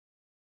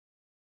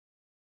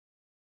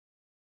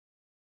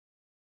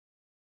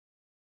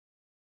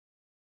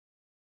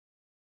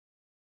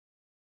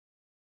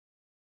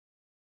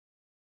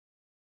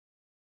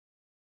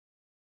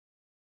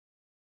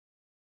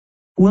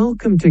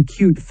Welcome to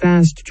Qt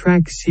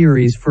FasTrack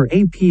series for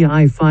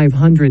API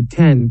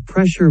 510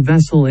 Pressure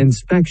Vessel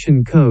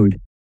Inspection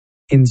Code,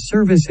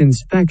 in-service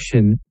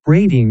inspection,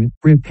 rating,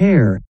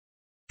 repair,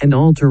 and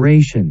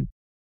alteration.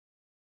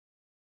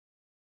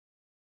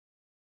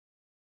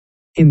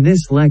 In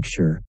this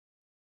lecture,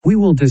 we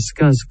will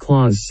discuss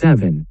Clause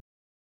 7,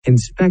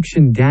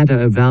 Inspection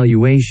Data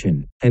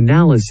Evaluation,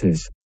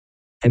 Analysis,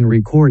 and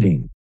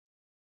Recording.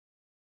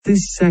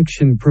 This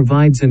section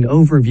provides an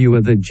overview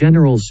of the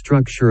general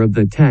structure of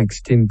the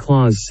text in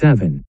Clause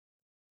 7,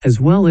 as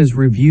well as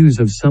reviews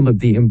of some of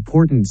the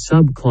important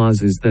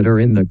subclauses that are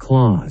in the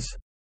clause.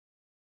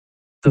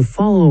 The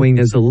following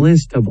is a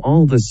list of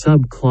all the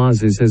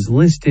subclauses as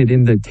listed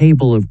in the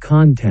table of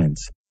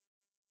contents.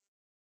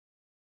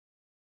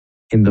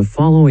 In the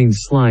following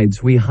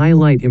slides we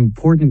highlight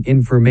important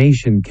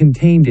information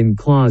contained in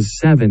Clause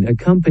 7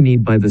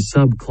 accompanied by the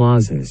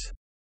subclauses.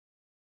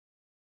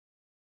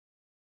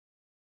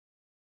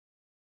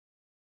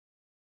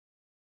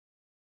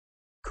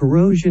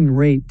 Corrosion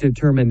rate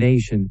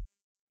determination.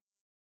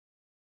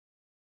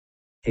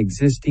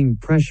 Existing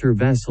pressure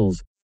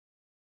vessels.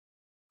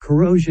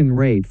 Corrosion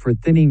rate for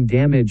thinning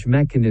damage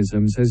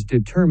mechanisms is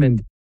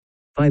determined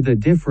by the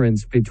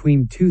difference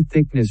between two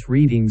thickness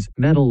readings,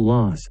 metal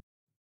loss,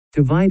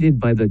 divided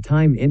by the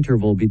time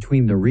interval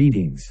between the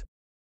readings.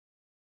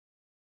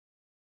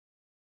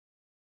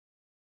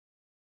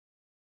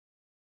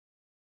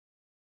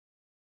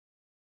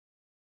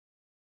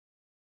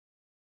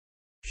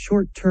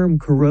 Short-term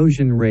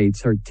corrosion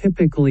rates are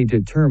typically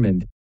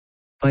determined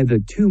by the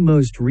two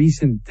most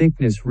recent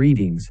thickness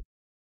readings,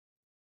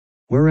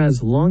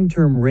 whereas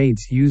long-term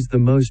rates use the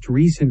most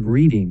recent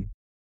reading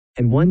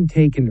and one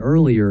taken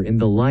earlier in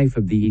the life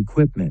of the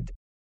equipment.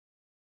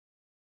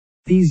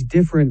 These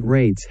different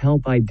rates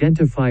help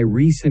identify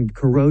recent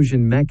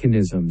corrosion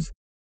mechanisms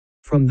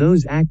from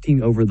those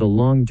acting over the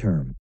long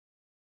term.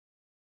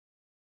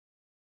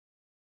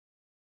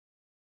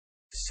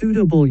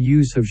 Suitable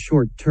use of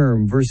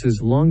short-term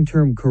versus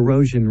long-term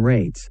corrosion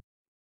rates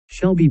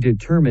shall be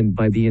determined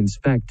by the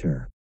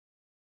inspector.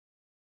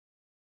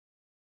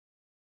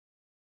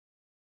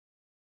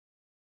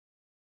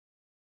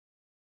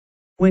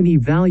 When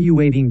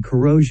evaluating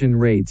corrosion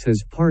rates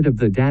as part of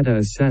the data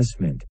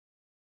assessment,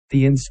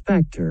 the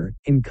inspector,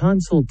 in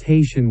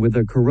consultation with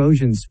a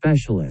corrosion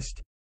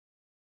specialist,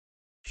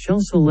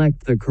 shall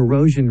select the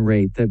corrosion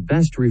rate that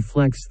best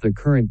reflects the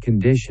current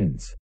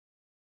conditions.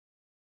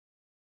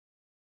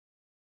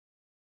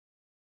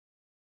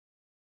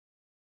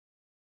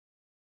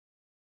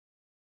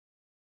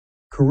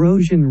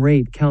 Corrosion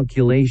rate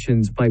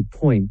calculations by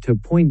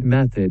point-to-point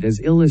method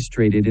is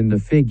illustrated in the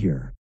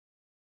figure.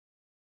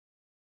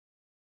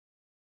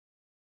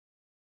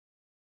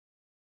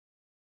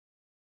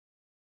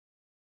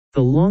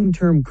 The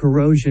long-term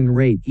corrosion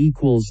rate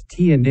equals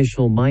T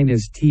initial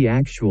minus T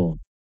actual,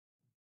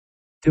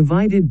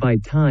 divided by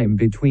time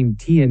between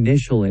T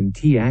initial and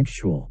T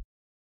actual.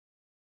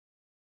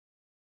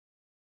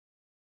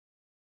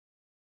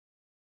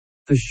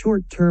 The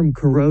short-term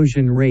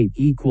corrosion rate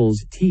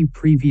equals T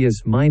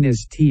previous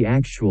minus T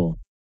actual,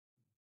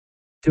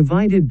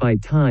 divided by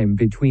time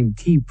between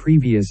T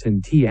previous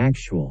and T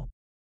actual,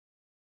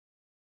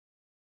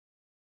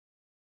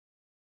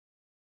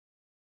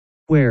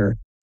 where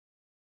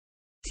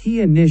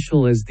T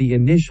initial is the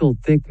initial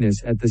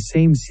thickness at the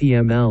same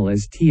CML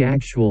as T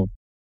actual.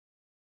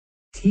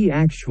 T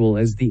actual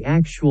is the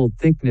actual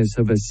thickness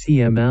of a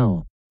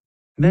CML,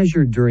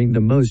 measured during the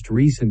most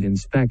recent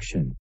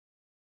inspection.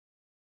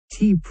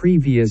 T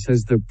previous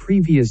is the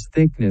previous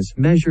thickness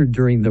measured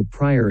during the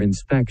prior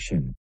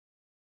inspection.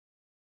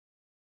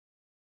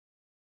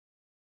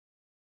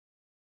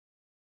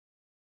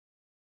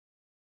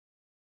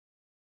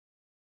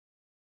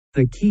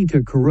 The key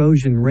to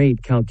corrosion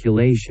rate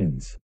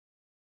calculations.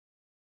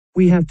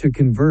 We have to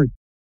convert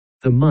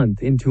the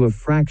month into a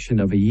fraction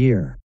of a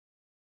year.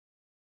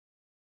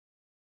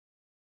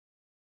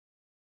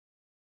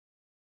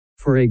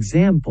 For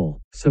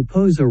example,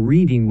 suppose a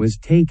reading was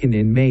taken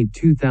in May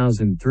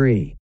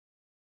 2003.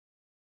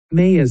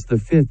 May is the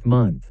fifth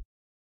month.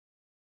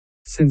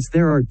 Since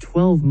there are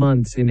 12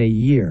 months in a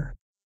year,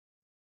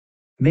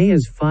 May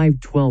is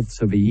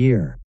 5/12 of a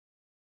year,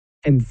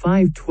 and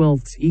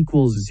 5/12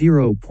 equals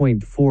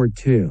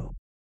 0.42.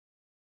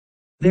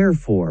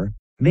 Therefore,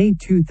 May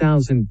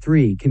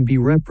 2003 can be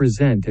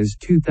represented as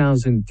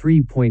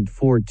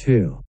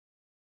 2003.42.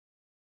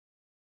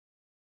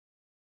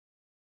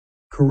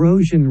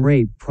 Corrosion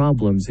rate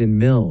problems in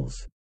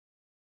mils.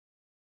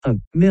 A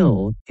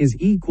mil is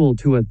equal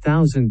to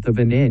 1/1000th of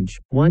an inch.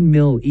 1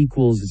 mil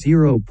equals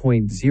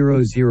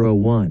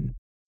 0.001.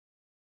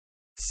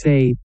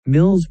 Say,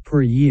 mils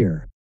per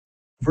year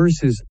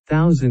versus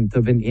 1/1000th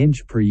of an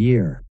inch per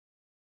year.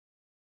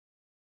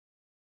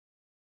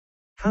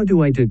 How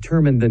do I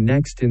determine the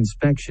next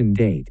inspection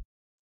date?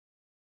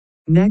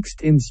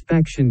 Next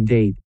inspection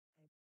date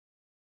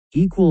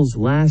equals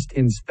last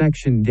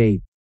inspection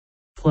date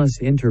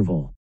plus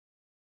interval.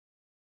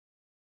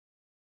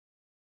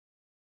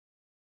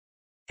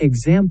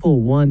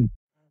 Example 1.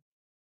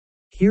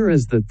 Here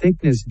is the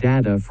thickness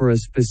data for a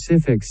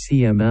specific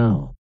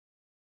CML.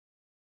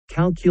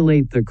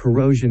 Calculate the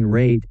corrosion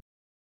rate.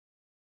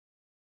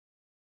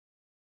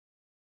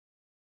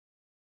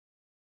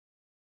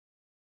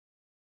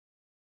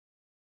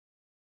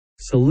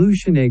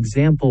 Solution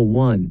example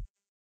 1.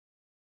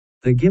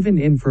 The given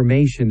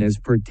information is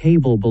per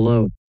table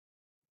below.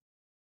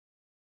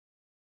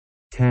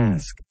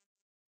 Task.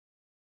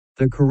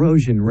 The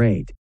corrosion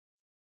rate.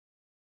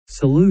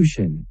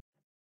 Solution.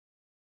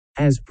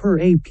 As per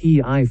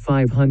API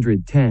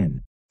 510,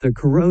 the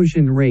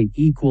corrosion rate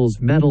equals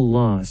metal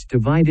loss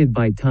divided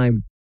by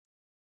time.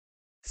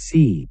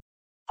 C.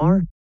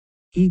 R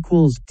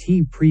equals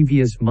T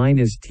previous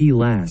minus T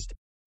last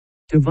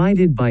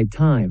divided by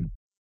time.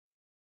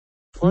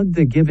 Plug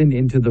the given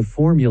into the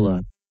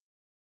formula.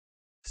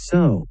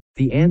 So,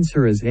 the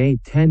answer is A,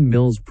 10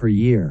 mils per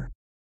year.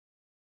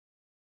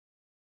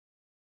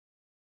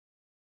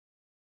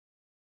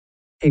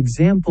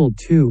 Example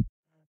 2.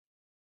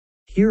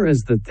 Here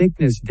is the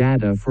thickness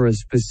data for a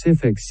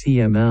specific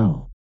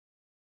CML.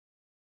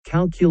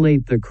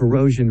 Calculate the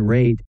corrosion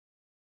rate.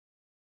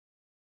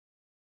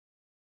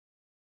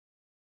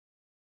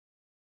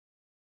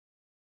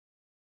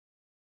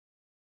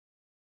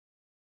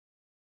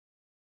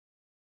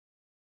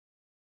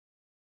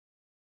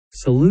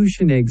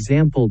 Solution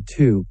example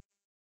 2.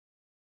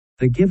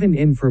 The given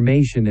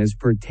information is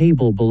per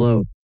table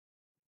below.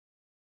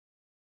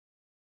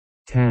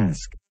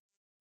 Task.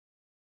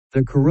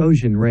 The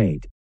corrosion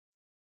rate.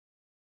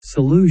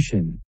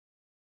 Solution.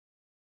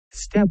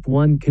 Step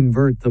 1.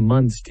 Convert the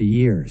months to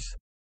years.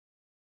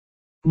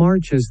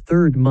 March is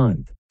third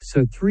month,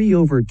 so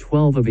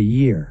 3/12 of a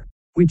year,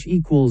 which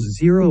equals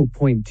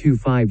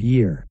 0.25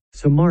 year,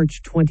 so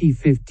March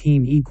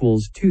 2015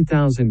 equals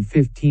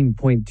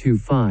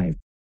 2015.25.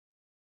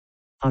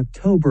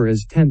 October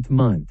is 10th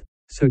month,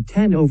 so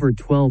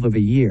 10/12 of a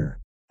year,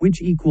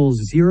 which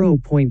equals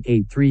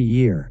 0.83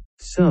 year,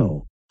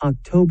 so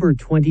October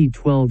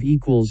 2012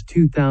 equals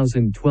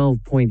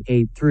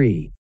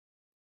 2012.83.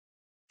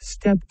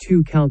 Step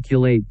 2.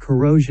 Calculate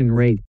corrosion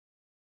rate.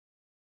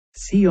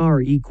 CR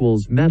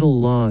equals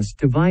metal loss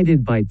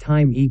divided by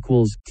time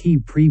equals T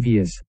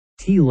previous,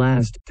 T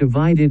last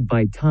divided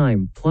by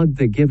time. Plug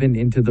the given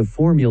into the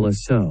formula,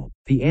 so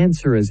the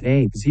answer is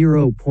A,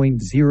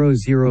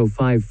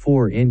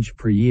 0.0054 inch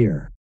per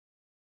year.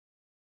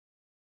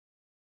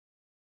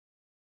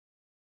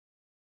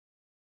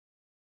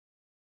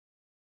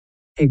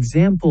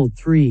 Example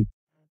 3.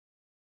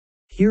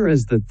 Here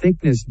is the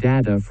thickness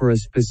data for a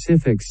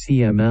specific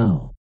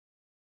CML.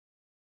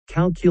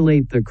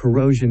 Calculate the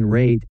corrosion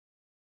rate.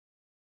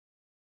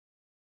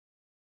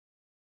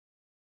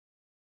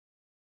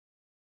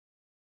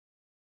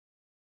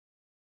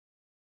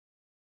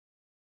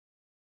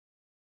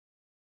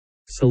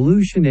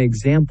 Solution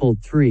example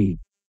 3.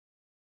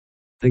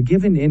 The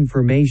given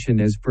information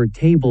is per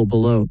table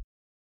below.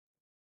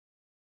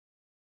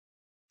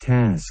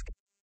 Task.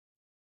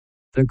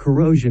 The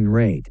corrosion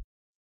rate.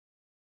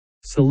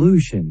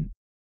 Solution.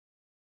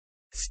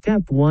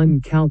 Step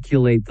 1.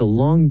 Calculate the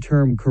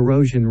long-term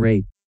corrosion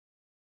rate.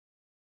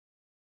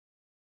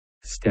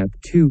 Step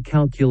 2.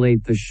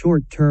 Calculate the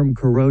short-term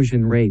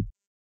corrosion rate.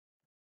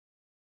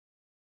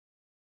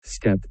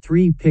 Step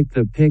 3. Pick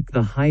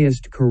the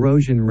highest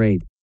corrosion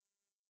rate.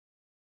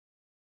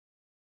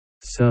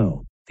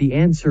 So, the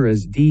answer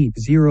is D,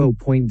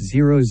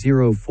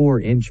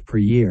 0.004 inch per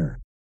year.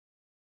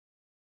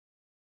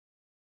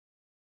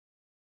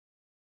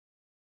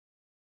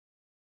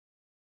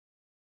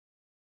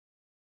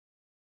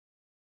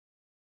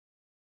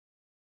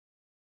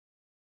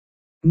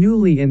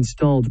 Newly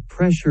installed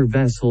pressure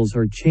vessels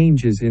or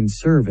changes in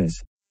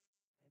service.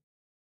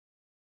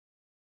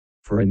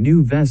 For a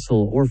new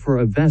vessel or for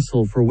a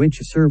vessel for which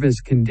service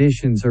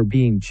conditions are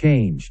being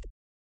changed,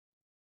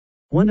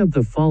 one of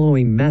the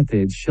following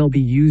methods shall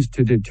be used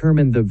to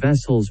determine the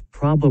vessel's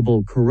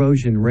probable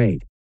corrosion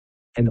rate,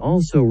 and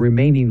also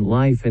remaining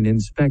life and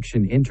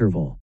inspection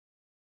interval.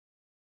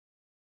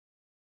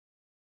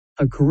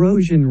 A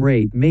corrosion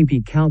rate may be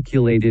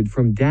calculated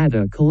from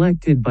data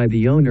collected by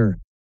the owner,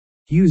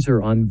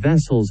 user on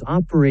vessels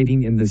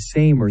operating in the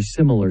same or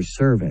similar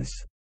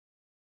service.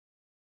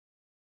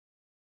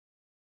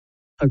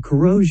 A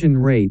corrosion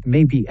rate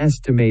may be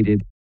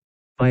estimated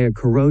by a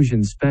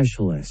corrosion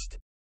specialist.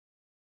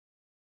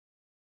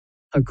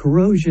 A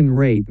corrosion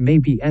rate may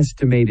be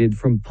estimated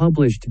from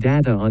published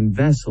data on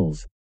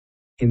vessels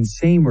in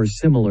same or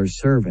similar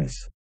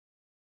service.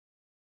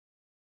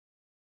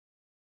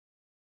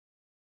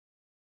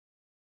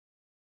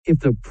 If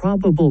the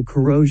probable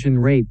corrosion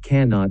rate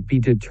cannot be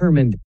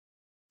determined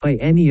by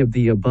any of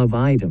the above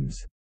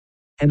items,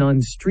 an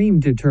on-stream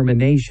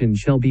determination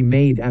shall be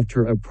made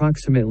after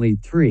approximately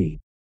 3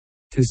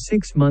 to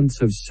 6 months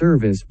of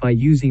service by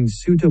using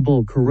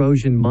suitable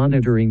corrosion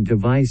monitoring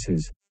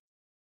devices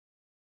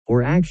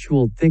or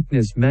actual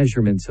thickness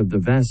measurements of the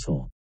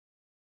vessel.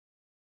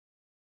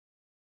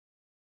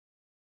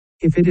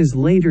 If it is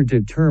later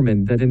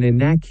determined that an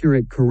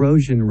inaccurate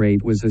corrosion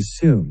rate was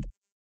assumed,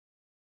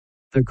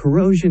 The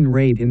corrosion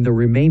rate in the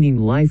remaining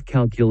life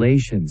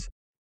calculations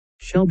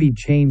shall be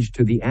changed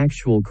to the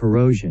actual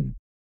corrosion.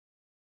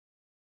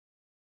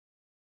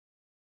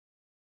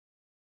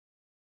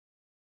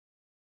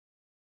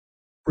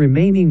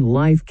 Remaining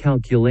life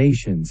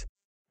calculations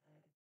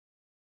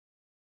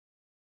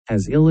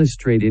as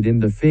illustrated in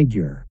the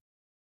figure.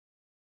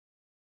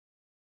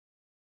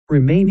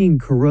 Remaining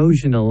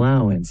corrosion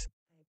allowance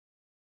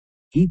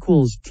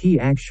equals T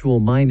actual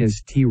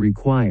minus T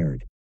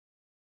required.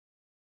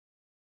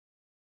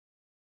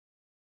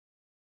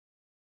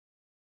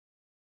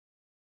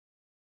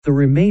 The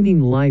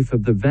remaining life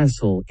of the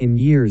vessel in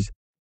years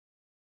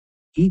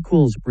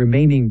equals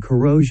remaining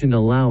corrosion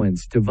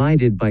allowance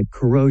divided by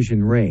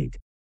corrosion rate.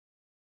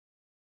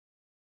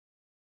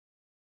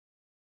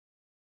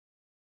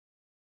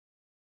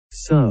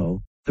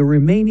 So, the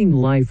remaining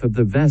life of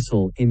the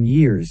vessel in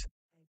years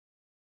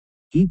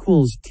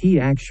equals T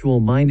actual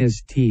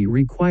minus T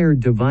required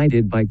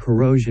divided by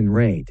corrosion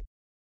rate,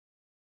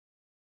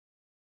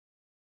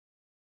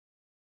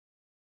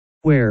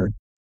 where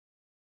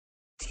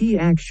T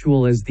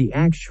actual is the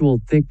actual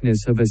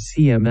thickness of a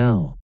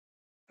CML,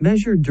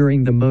 measured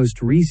during the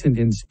most recent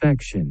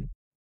inspection.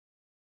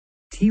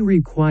 T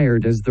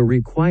required is the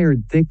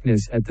required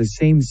thickness at the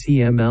same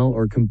CML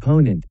or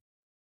component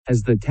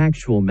as the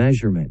tactual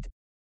measurement.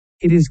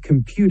 It is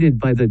computed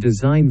by the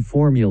design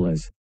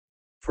formulas,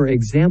 for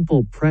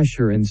example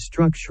pressure and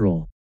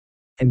structural,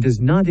 and does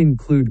not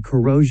include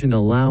corrosion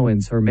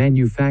allowance or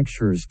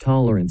manufacturer's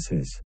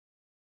tolerances.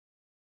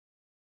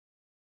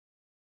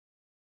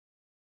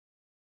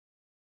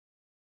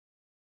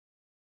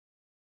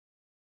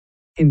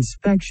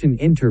 Inspection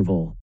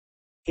interval.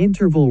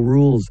 Interval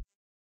rules.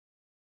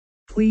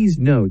 Please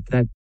note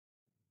that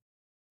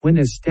when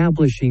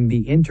establishing the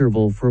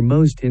interval for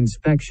most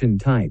inspection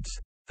types,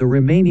 the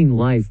remaining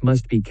life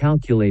must be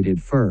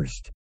calculated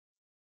first.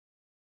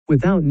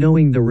 Without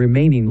knowing the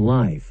remaining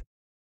life,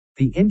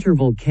 the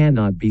interval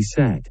cannot be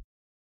set.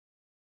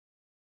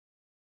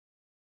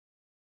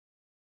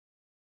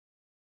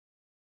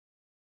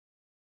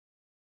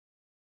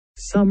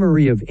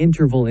 Summary of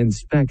interval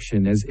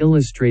inspection as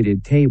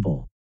illustrated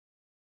table.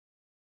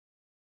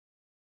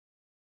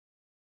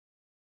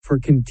 For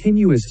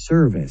continuous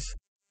service,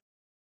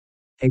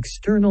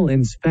 external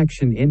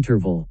inspection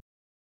interval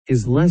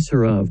is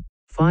lesser of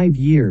 5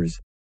 years,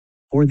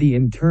 or the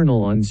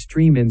internal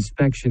on-stream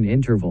inspection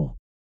interval.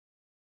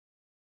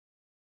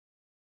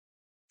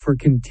 For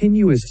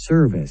continuous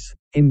service,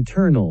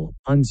 internal,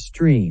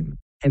 on-stream,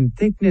 and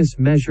thickness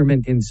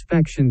measurement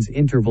inspections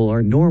interval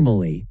are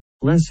normally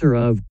lesser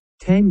of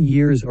 10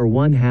 years or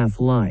 1/2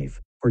 life,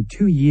 or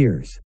 2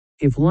 years,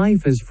 if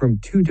life is from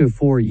 2 to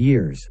 4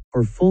 years,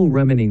 or full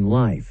remaining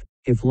life,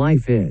 if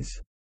life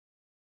is.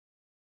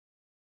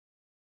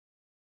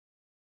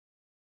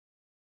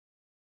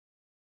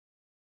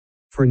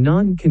 For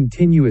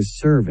non-continuous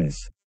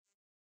service,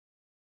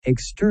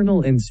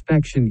 external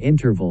inspection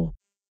interval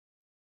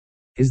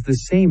is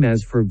the same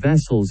as for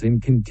vessels in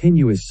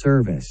continuous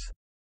service.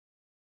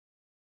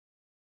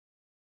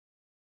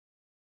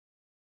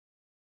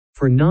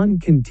 For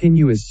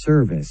non-continuous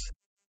service,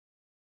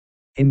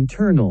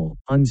 internal,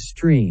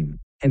 on-stream,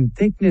 and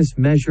thickness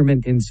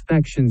measurement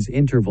inspections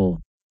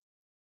interval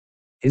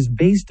is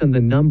based on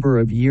the number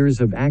of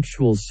years of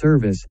actual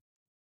service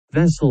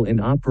vessel in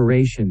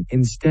operation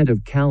instead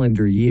of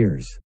calendar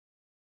years.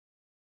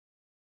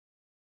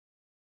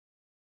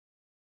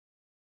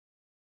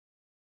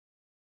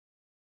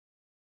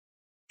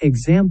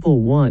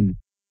 Example 1.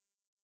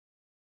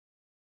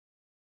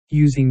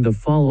 Using the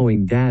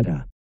following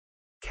data,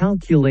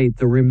 calculate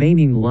the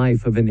remaining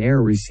life of an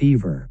air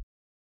receiver.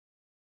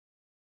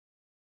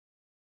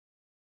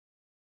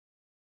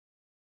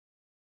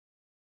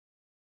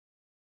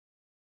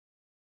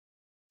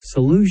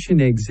 Solution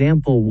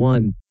Example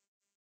 1.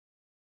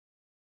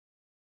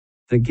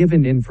 The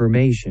given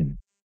information.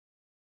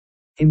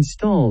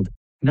 Installed,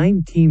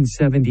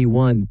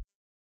 1971.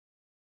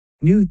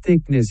 New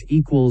thickness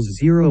equals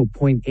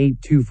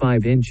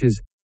 0.825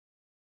 inches.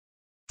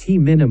 T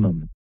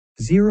minimum,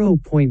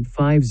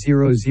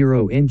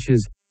 0.500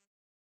 inches.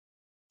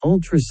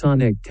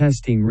 Ultrasonic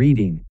testing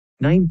reading,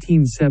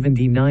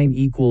 1979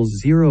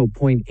 equals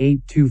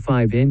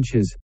 0.825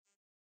 inches.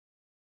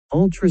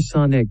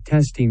 Ultrasonic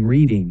testing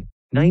reading,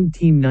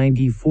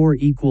 1994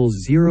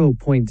 equals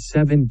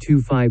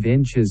 0.725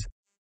 inches.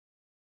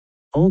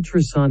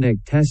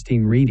 Ultrasonic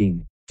testing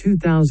reading,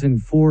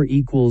 2004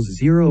 equals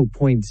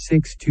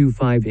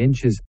 0.625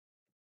 inches.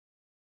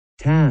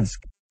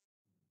 Task.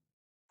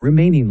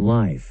 Remaining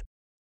life.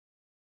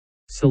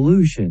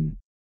 Solution.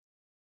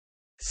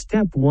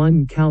 Step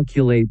 1.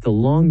 Calculate the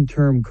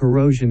long-term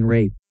corrosion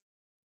rate.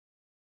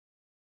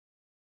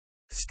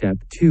 Step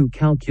 2.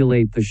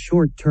 Calculate the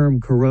short-term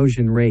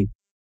corrosion rate.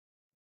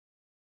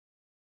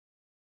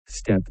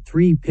 Step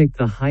 3. Pick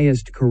the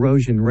highest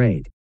corrosion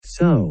rate,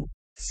 so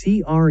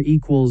CR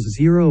equals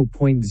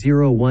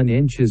 0.01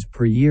 inches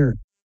per year.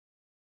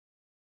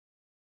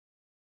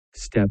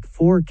 Step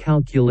 4.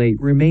 Calculate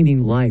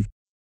remaining life.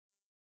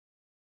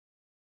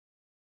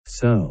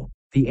 So,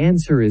 The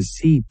answer is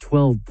C,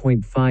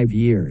 12.5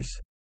 years.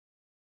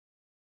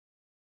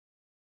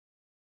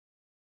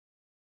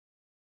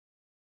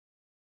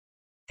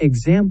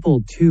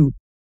 Example 2.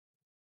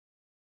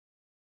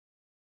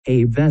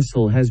 A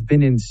vessel has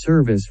been in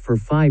service for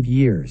 5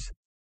 years,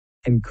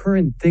 and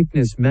current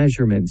thickness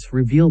measurements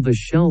reveal the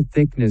shell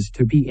thickness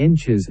to be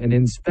inches and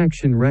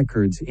inspection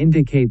records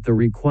indicate the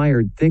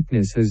required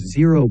thickness is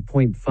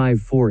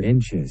 0.54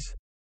 inches.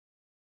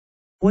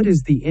 What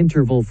is the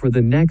interval for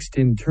the next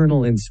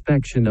internal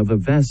inspection of a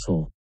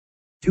vessel?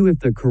 Do if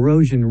the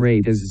corrosion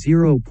rate is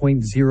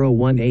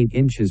 0.018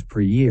 inches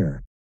per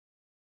year.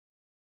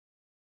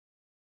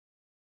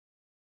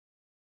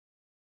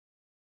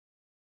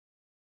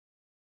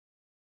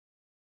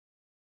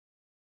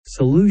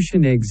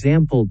 Solution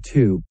example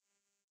 2.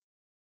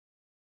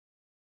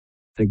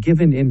 The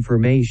given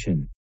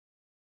information.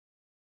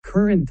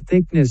 Current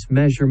thickness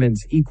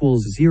measurements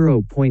equals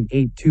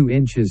 0.82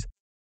 inches.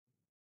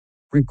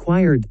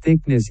 Required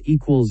thickness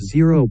equals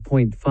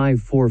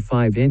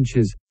 0.545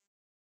 inches.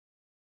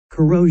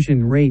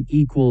 Corrosion rate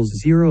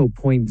equals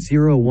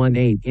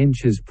 0.018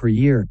 inches per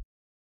year.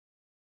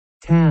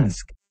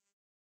 Task.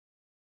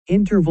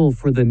 Interval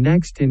for the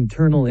next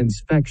internal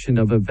inspection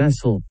of a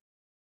vessel.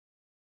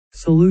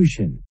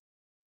 Solution.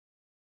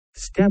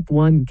 Step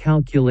 1,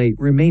 calculate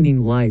remaining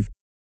life.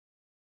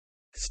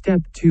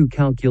 Step 2,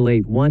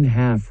 calculate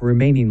 1/2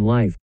 remaining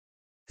life.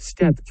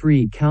 Step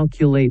 3,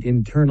 calculate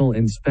internal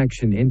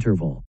inspection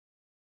interval.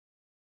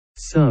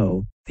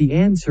 So, the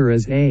answer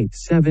is A,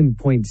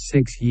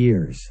 7.6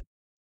 years.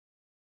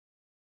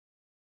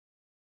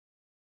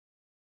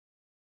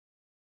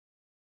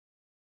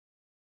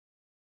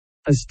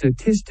 A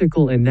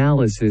statistical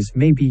analysis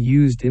may be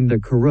used in the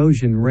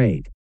corrosion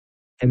rate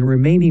and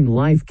remaining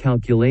life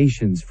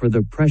calculations for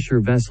the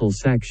pressure vessel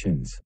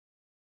sections.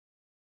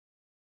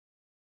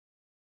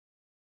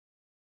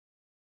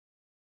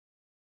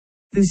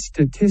 This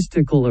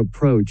statistical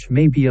approach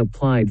may be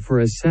applied for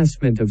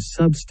assessment of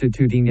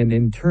substituting an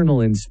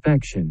internal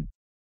inspection,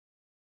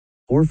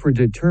 or for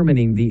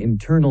determining the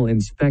internal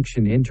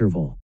inspection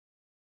interval.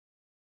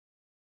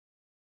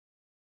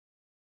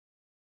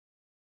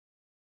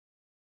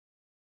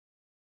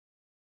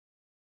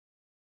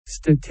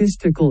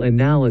 Statistical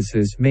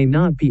analysis may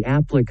not be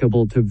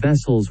applicable to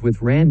vessels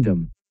with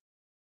random,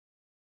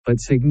 but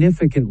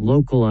significant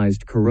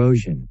localized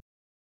corrosion.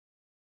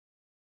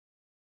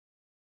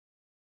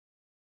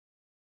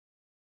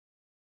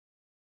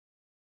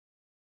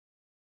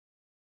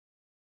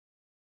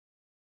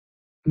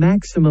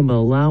 Maximum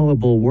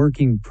allowable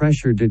working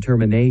pressure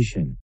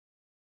determination.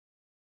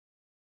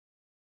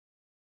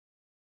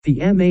 The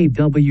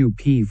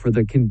MAWP for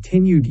the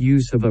continued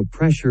use of a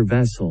pressure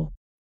vessel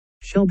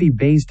shall be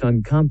based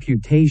on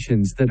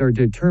computations that are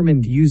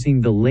determined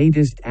using the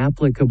latest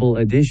applicable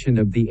edition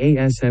of the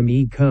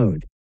ASME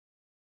code,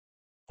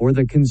 or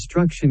the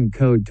construction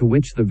code to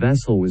which the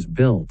vessel was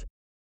built.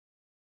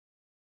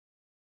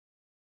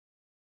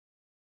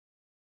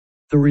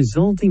 The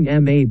resulting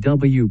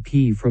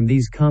MAWP from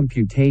these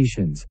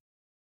computations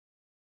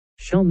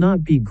shall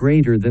not be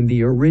greater than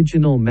the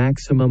original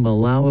maximum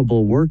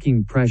allowable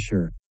working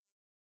pressure,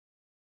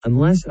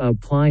 unless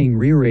applying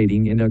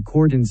rerating in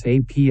accordance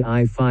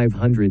API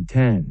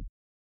 510.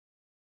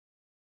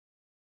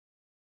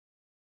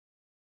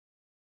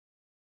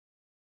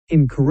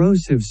 In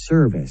corrosive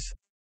service,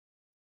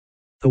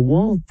 the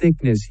wall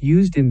thickness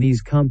used in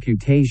these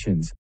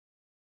computations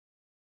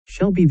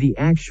shall be the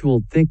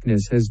actual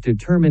thickness as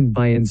determined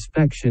by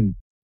inspection,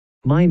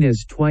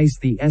 minus twice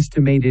the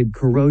estimated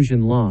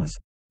corrosion loss,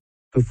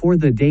 before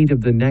the date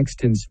of the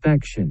next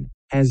inspection,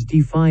 as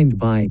defined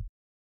by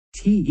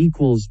T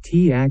equals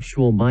T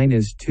actual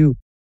minus 2,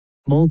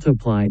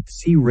 multiply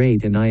C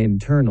rate and I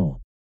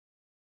internal.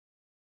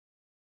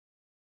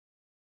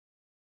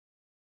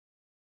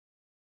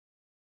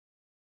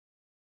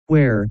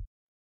 Where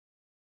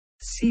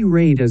C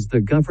rate is the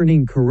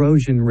governing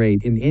corrosion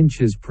rate in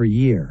inches per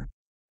year.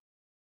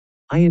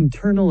 I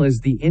internal is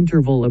the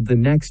interval of the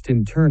next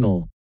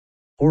internal,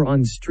 or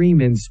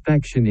on-stream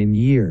inspection in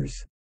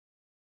years.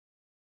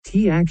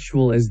 T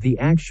actual is the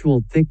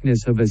actual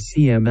thickness of a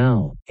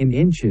CML, in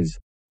inches,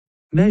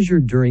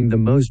 measured during the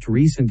most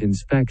recent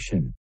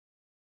inspection.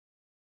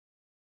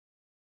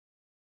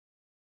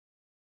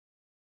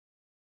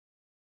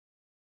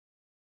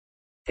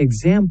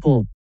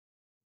 Example: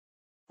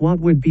 what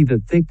would be the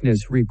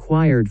thickness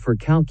required for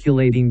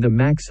calculating the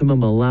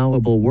maximum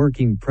allowable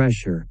working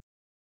pressure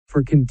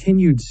for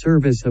continued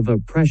service of a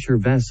pressure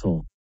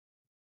vessel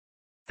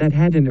that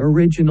had an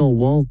original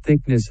wall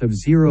thickness of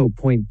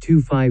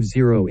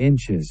 0.250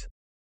 inches,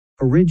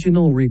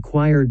 original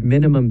required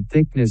minimum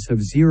thickness of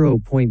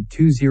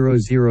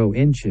 0.200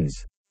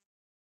 inches,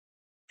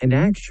 an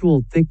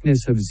actual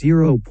thickness of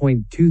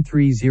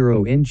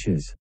 0.230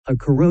 inches, a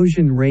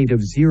corrosion rate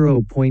of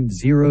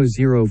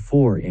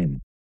 0.004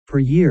 in per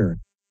year,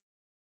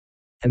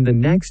 and the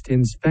next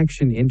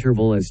inspection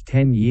interval is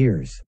 10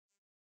 years.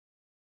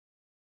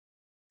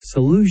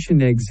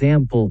 Solution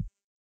example: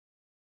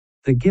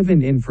 the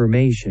given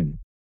information.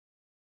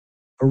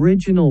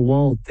 Original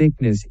wall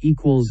thickness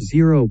equals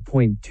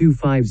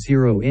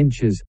 0.250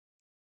 inches.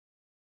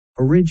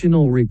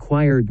 Original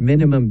required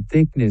minimum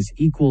thickness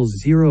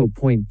equals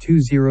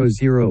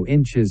 0.200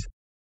 inches.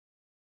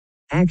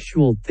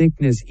 Actual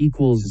thickness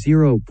equals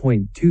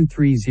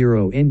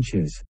 0.230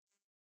 inches.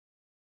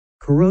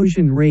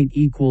 Corrosion rate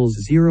equals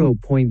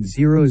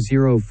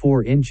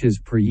 0.004 inches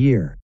per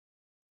year.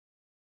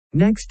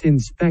 Next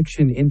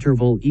inspection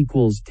interval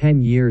equals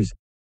 10 years.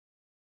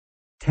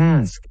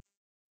 Task: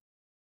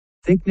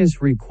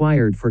 thickness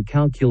required for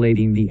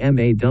calculating the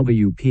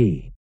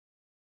MAWP.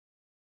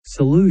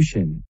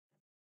 Solution: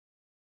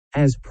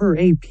 as per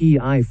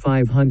API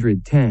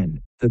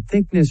 510, the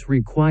thickness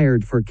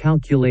required for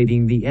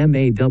calculating the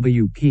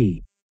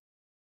MAWP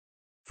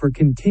for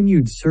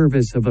continued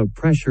service of a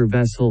pressure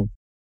vessel,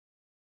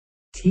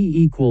 T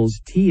equals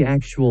T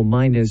actual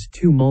minus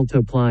 2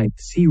 multiply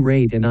C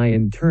rate and I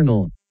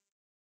internal.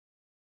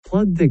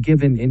 Plug the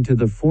given into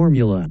the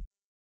formula.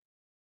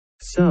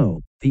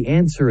 So, the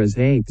answer is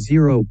A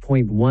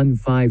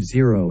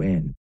 0.150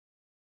 in.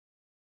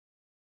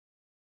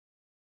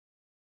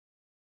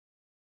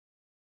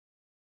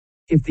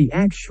 If the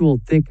actual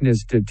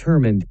thickness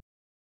determined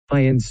by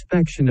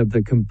inspection of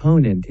the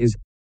component is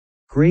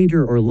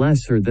greater or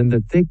lesser than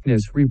the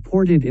thickness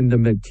reported in the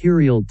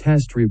material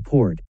test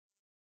report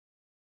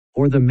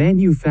or the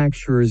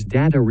manufacturer's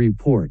data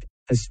report,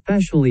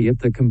 especially if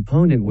the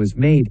component was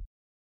made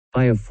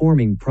by a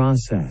forming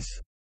process.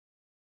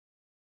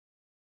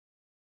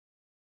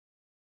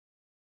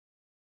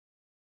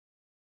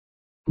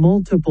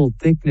 Multiple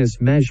thickness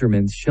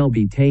measurements shall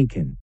be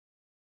taken.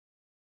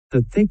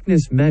 The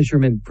thickness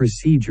measurement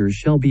procedure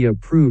shall be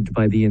approved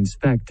by the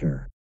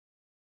inspector.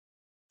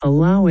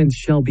 Allowance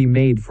shall be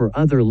made for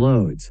other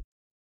loads,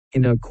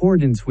 in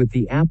accordance with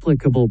the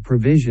applicable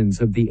provisions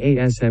of the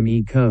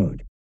ASME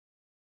Code.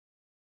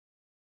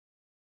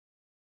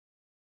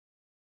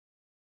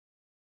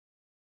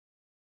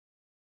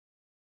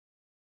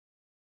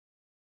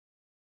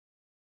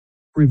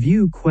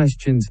 Review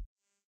questions.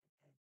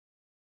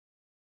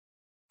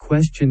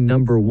 Question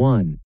number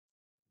 1.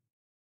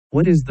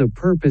 What is the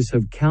purpose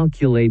of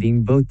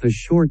calculating both the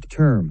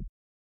short-term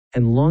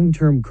and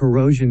long-term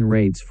corrosion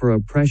rates for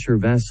a pressure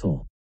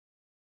vessel?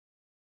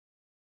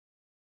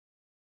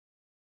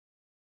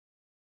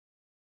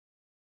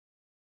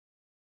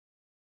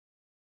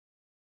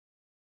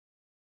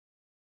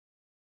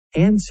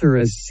 Answer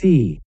is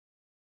C.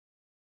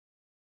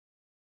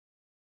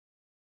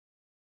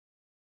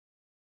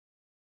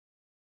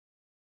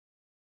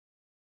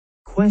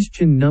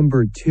 Question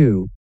number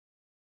 2.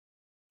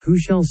 Who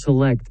shall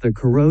select the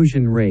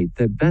corrosion rate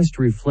that best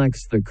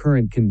reflects the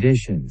current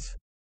conditions?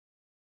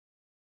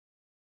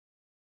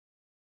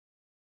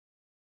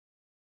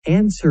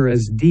 Answer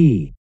is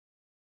D.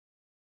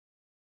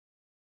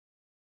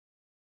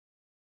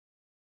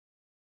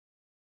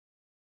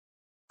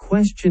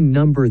 Question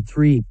number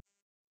 3.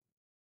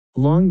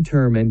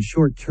 Long-term and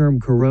short-term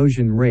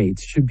corrosion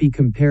rates should be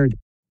compared.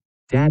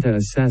 Data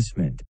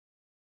assessment.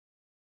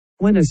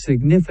 When a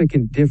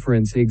significant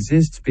difference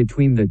exists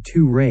between the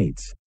two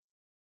rates,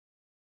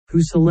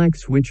 who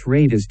selects which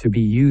rate is to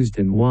be used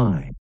and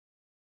why?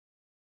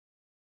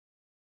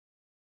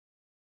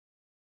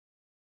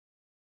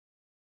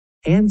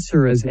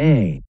 Answer is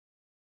A.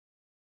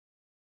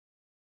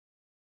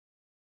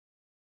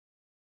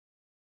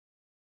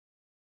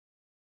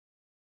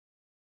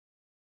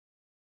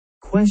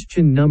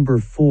 Question number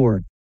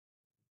 4.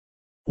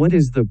 What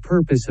is the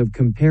purpose of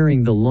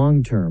comparing the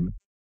long-term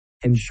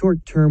and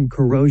short-term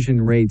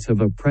corrosion rates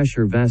of a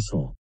pressure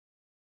vessel?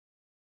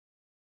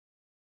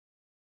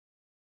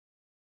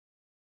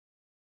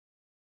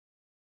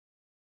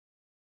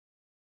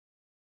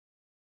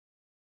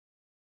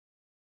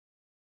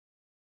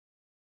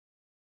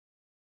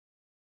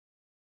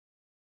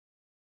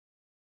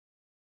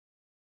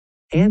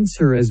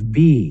 Answer is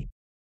B.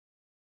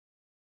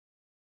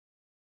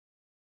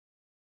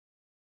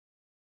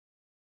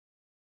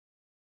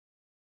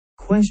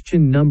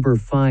 Question number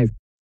 5.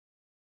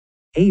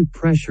 A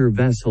pressure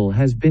vessel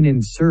has been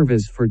in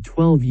service for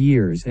 12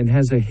 years and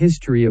has a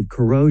history of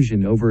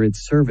corrosion over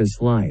its service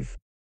life.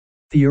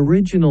 The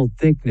original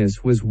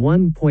thickness was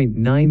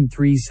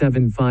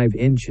 1.9375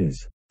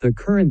 inches. The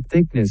current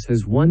thickness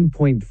is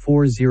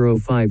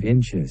 1.405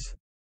 inches.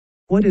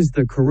 What is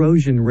the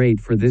corrosion rate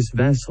for this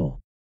vessel?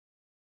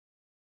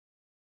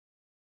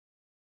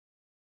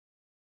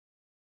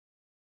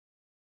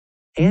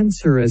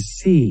 Answer is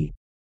C.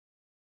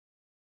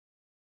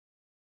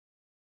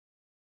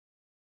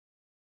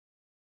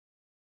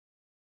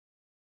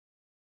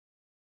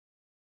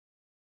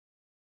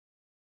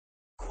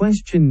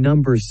 Question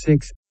number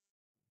 6.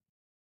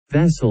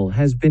 Vessel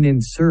has been in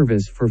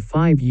service for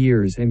 5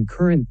 years and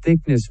current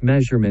thickness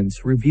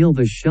measurements reveal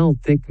the shell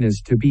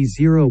thickness to be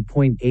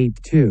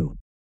 0.82.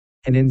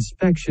 And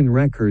inspection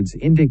records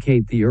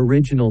indicate the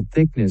original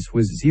thickness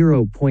was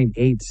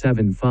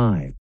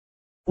 0.875.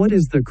 What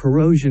is the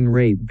corrosion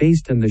rate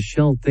based on the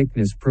shell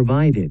thickness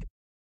provided?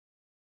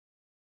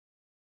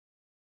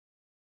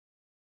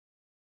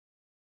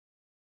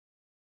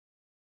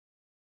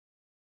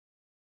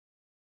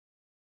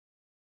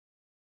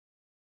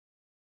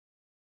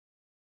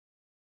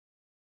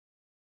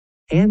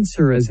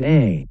 Answer is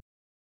A.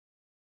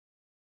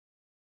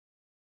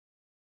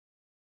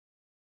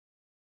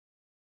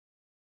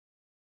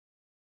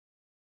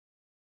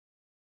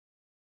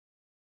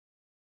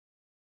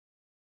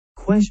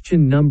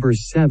 Question number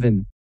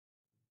 7.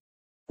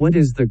 What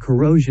is the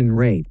corrosion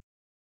rate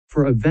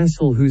for a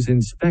vessel whose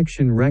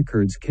inspection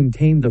records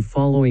contain the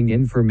following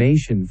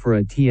information for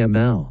a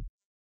TML?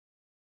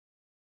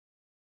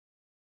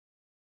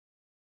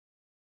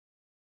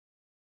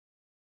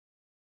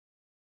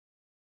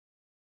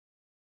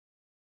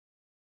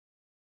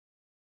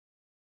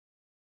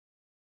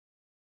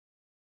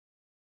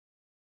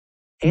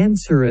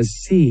 Answer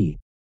is C.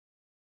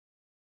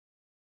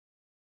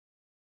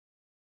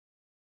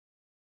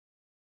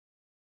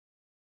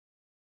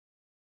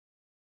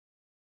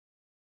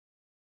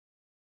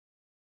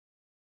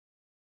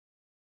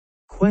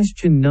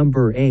 Question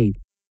number 8.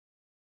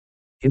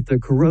 If the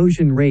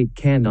corrosion rate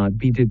cannot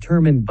be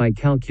determined by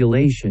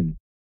calculation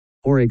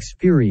or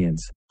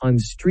experience,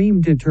 on-stream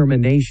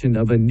determination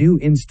of a new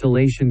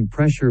installation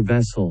pressure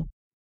vessel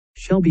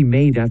shall be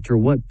made after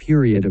what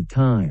period of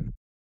time?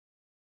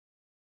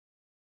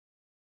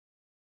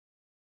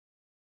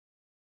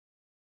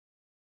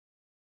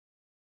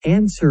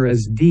 Answer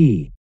is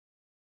D.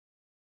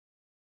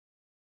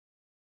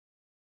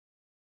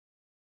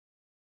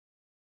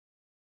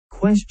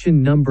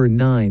 Question number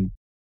 9.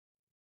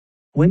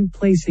 When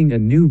placing a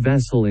new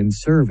vessel in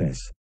service,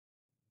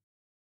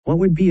 what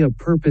would be a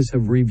purpose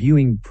of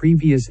reviewing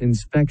previous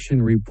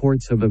inspection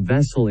reports of a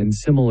vessel in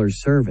similar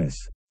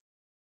service?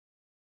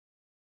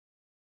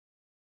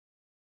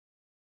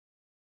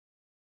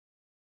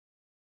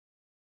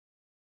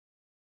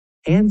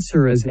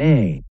 Answer is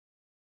A.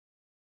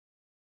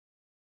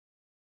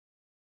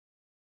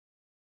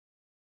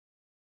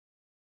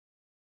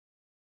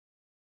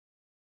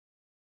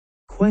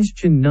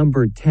 Question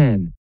number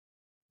 10.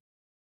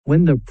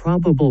 When the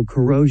probable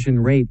corrosion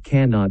rate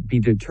cannot be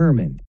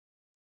determined,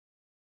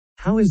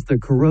 how is the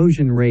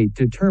corrosion rate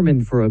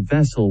determined for a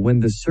vessel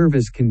when the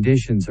service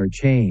conditions are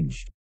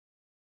changed?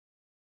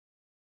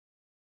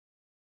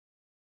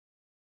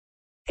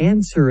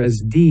 Answer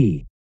is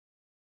D.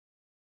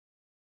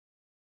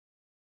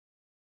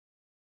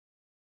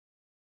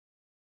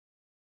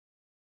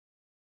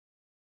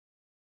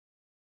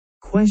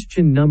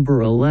 Question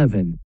number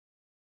 11.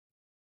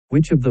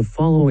 Which of the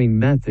following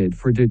method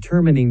for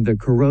determining the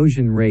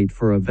corrosion rate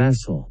for a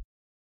vessel?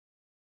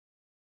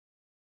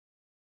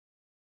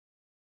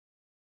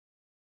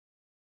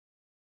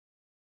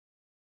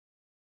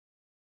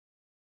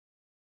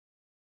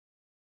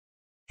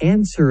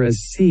 Answer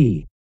is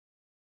C.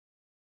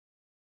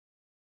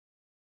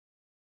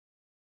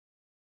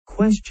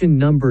 Question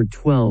number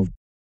 12.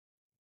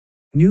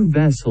 New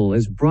vessel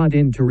is brought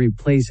in to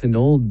replace an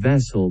old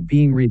vessel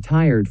being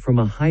retired from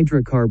a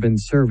hydrocarbon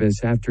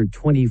service after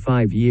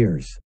 25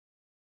 years.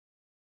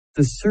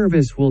 The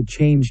service will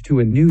change to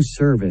a new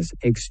service,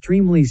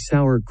 extremely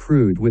sour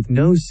crude with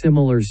no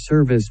similar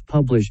service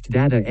published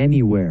data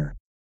anywhere,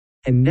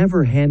 and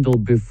never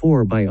handled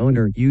before by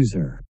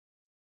owner-user.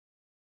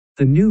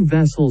 The new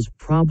vessel's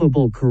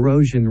probable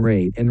corrosion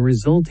rate and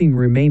resulting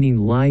remaining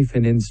life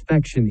and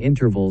inspection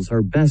intervals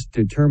are best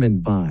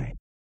determined by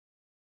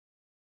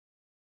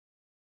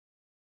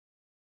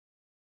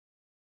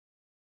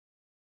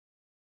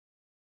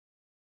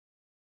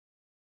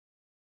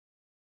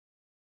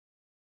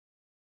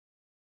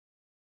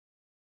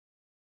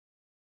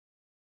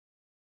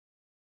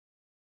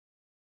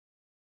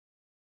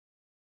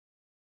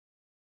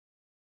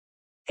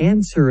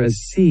Answer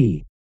is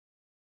C.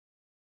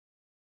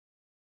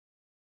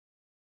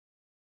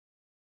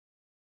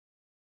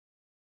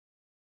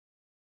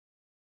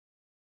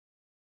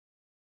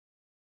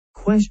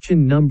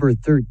 Question number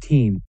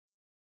 13.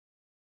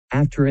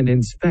 After an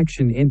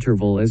inspection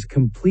interval is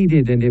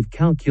completed and if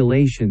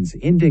calculations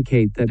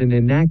indicate that an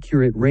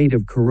inaccurate rate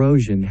of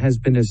corrosion has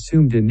been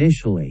assumed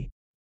initially,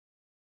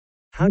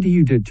 how do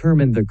you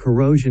determine the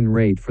corrosion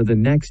rate for the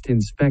next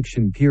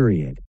inspection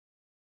period?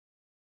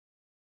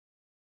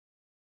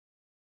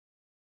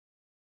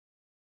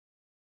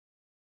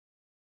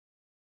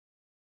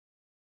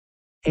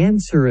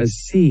 Answer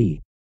is C.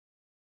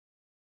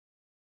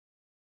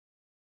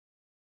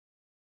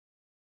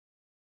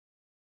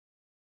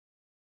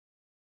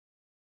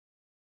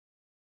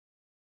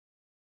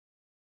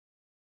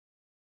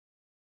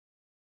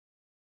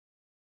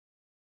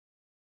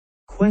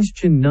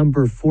 Question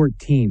number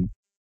 14.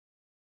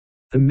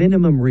 The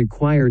minimum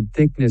required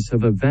thickness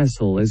of a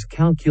vessel is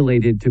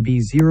calculated to be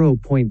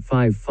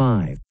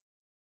 0.55.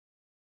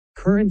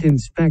 Current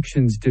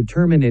inspections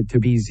determine it to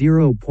be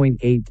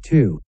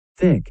 0.82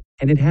 thick,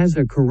 and it has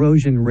a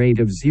corrosion rate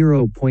of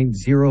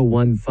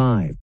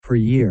 0.015 per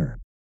year.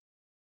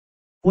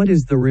 What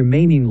is the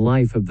remaining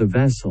life of the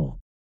vessel?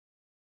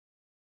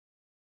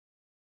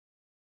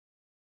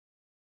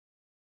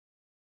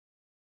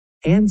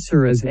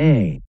 Answer is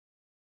A.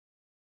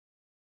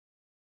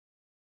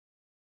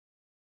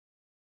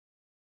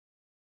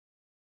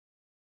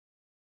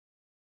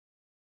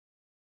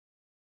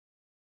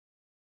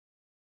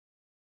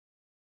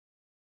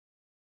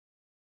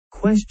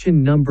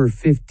 Question number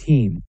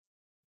 15.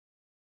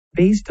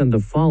 Based on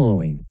the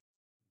following,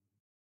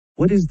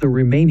 what is the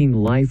remaining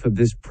life of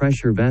this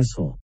pressure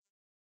vessel?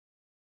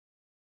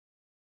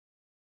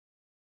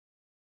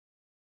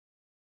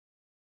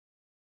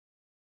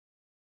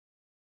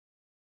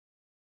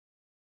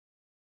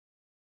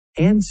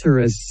 Answer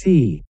is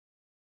C.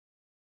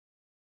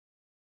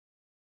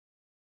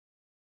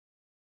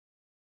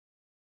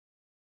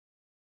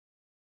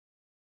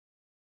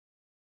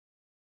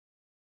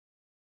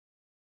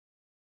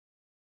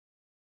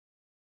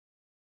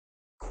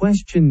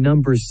 Question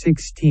number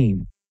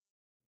 16.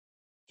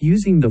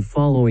 Using the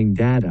following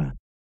data,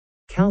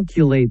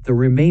 calculate the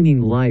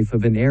remaining life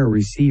of an air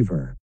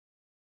receiver.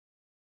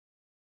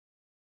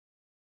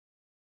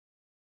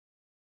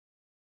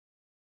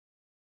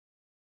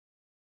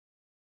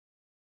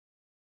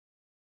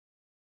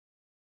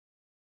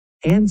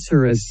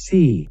 Answer is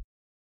C.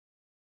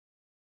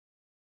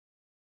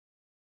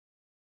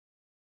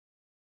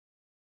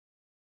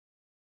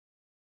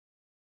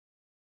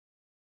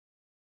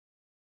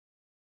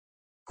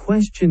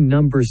 Question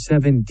number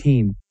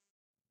 17.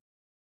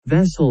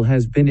 Vessel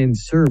has been in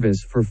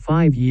service for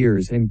 5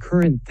 years and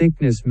current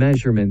thickness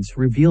measurements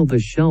reveal the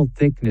shell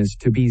thickness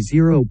to be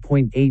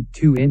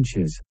 0.82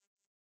 inches.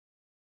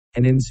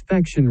 And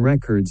inspection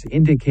records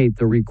indicate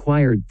the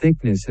required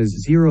thickness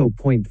is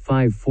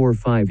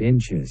 0.545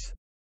 inches.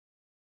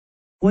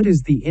 What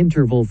is the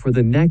interval for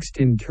the next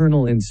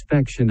internal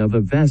inspection of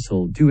a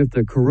vessel due if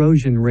the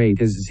corrosion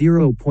rate is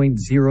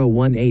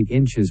 0.018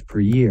 inches per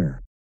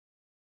year?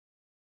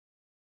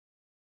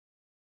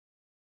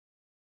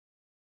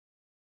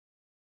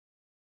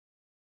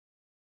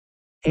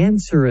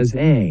 Answer is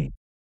A.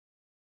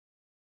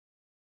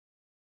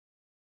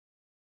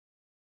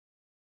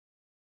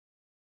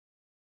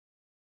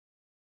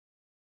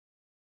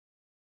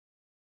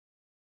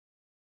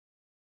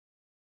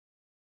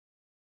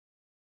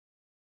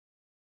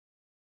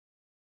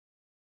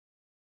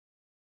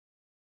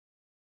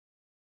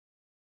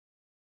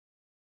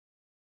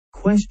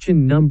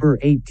 Question number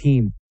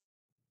 18.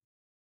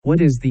 What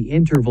is the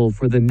interval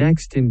for the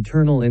next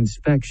internal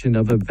inspection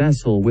of a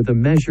vessel with a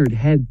measured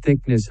head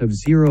thickness of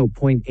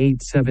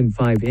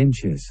 0.875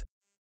 inches?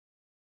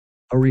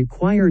 A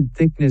required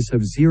thickness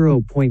of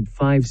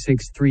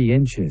 0.563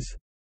 inches,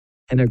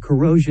 and a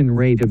corrosion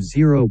rate of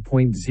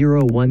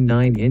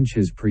 0.019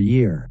 inches per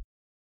year.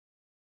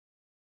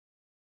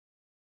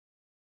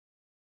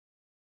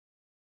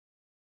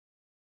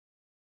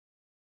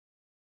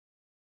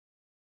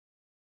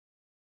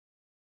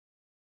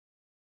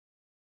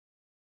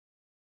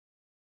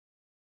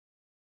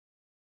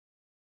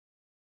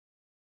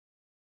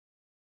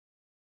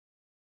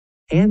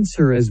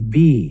 Answer is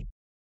B.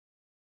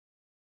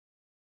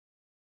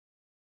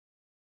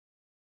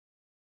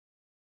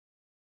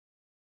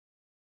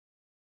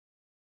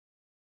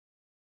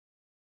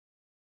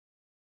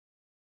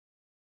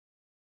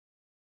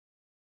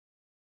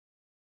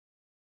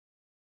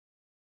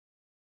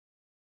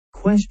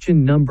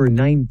 Question number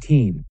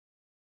 19.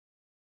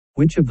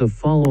 Which of the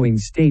following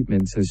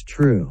statements is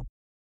true?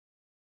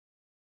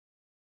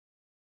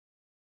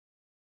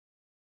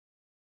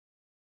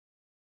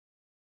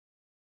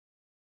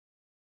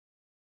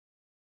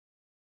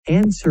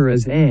 Answer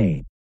is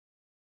A.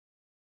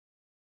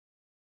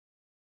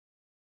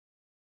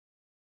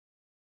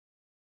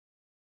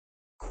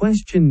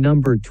 Question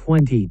number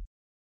 20.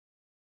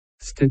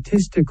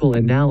 Statistical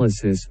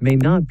analysis may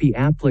not be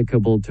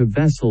applicable to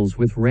vessels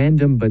with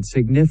random but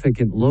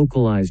significant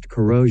localized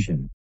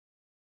corrosion.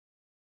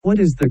 What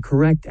is the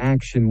correct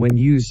action when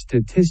used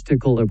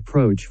statistical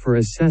approach for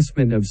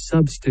assessment of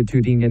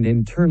substituting an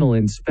internal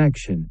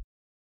inspection,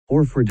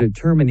 or for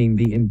determining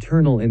the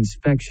internal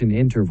inspection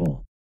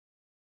interval?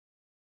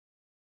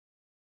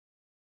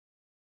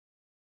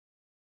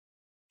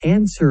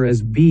 Answer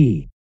is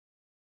B.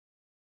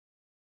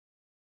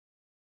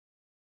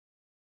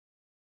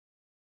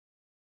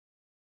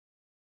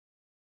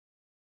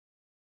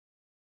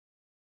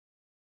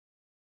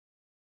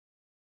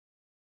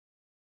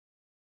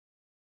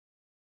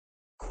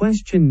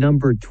 Question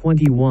number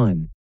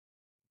 21.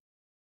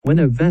 When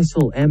a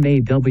vessel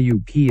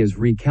MAWP is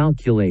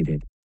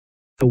recalculated,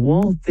 the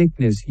wall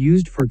thickness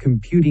used for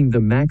computing the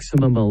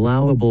maximum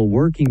allowable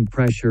working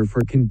pressure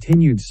for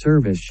continued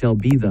service shall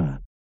be the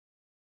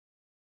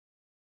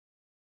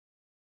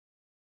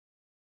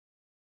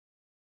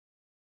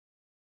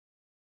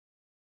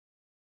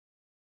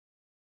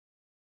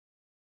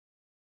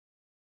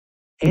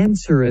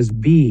Answer is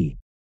B.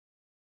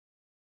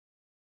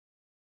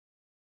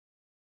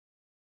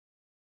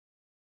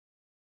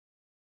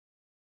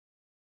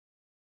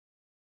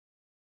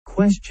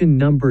 Question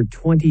number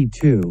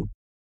 22.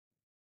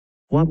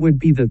 What would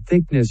be the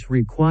thickness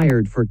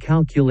required for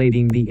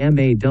calculating the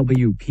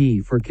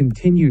MAWP for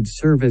continued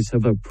service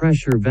of a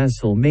pressure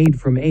vessel made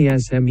from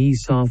ASME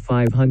SAW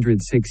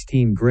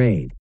 516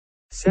 grade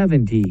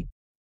 70,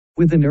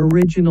 with an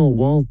original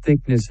wall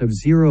thickness of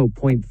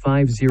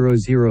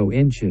 0.500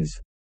 inches,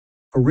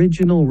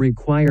 original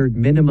required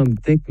minimum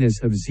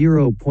thickness of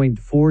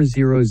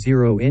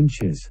 0.400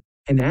 inches,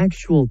 an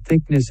actual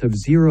thickness of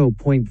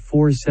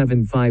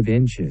 0.475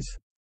 inches,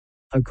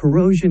 a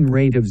corrosion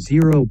rate of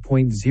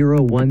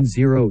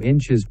 0.010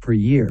 inches per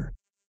year,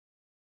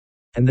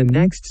 and the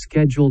next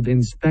scheduled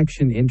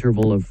inspection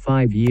interval of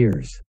 5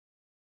 years.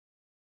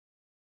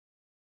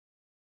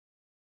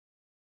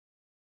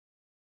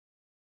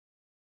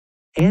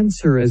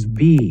 Answer is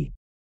B.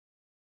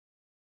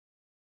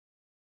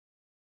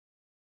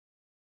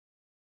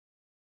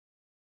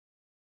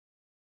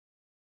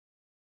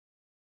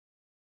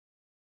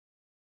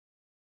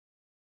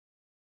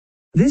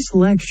 This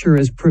lecture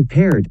is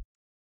prepared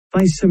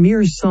by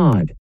Samir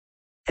Saad,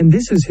 and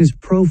this is his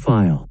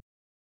profile.